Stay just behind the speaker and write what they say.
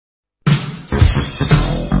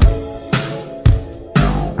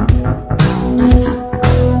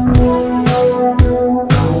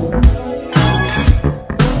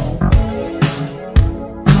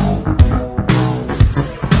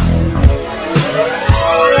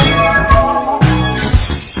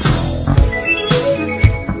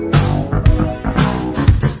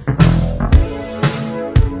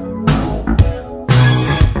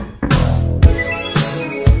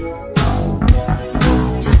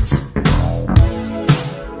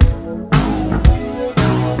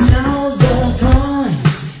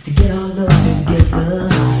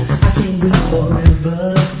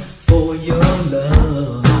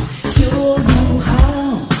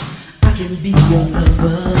your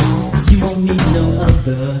lover. You won't need no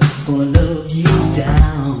other. Gonna love you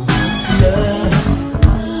down. Love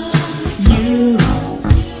you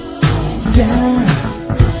down.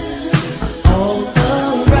 All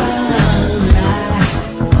around. I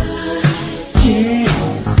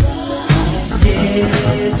can't get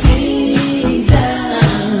it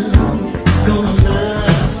down. Gonna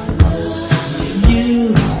love you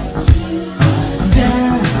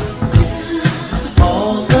down.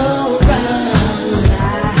 All around.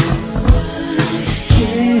 I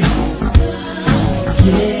can't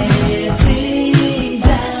get it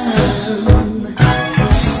down.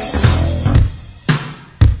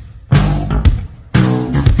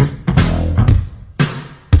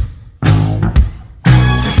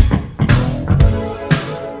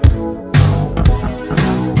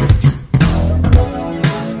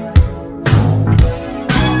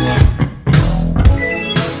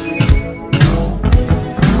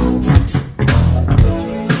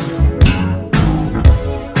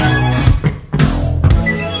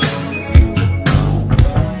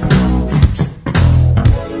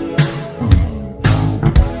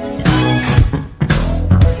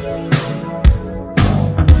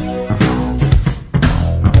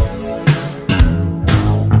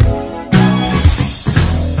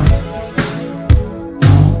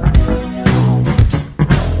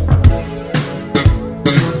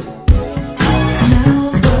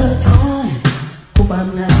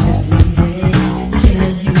 I'm not misleading.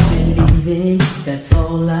 Can you believe it? That's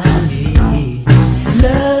all I need.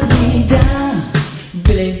 Love me down,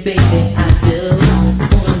 Billy, baby, I do.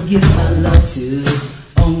 Wanna give my love to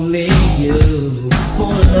only you.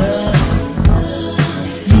 Wanna love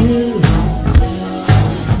you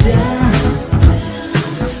down.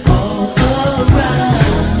 All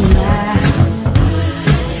around. I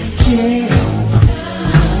can't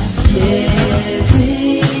get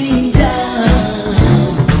it down.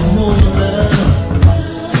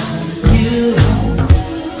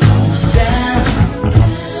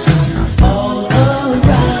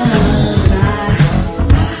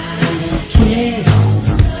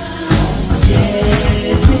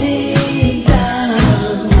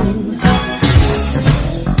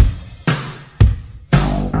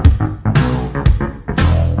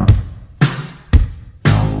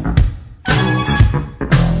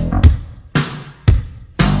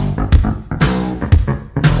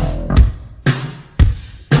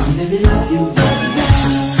 Let me love you.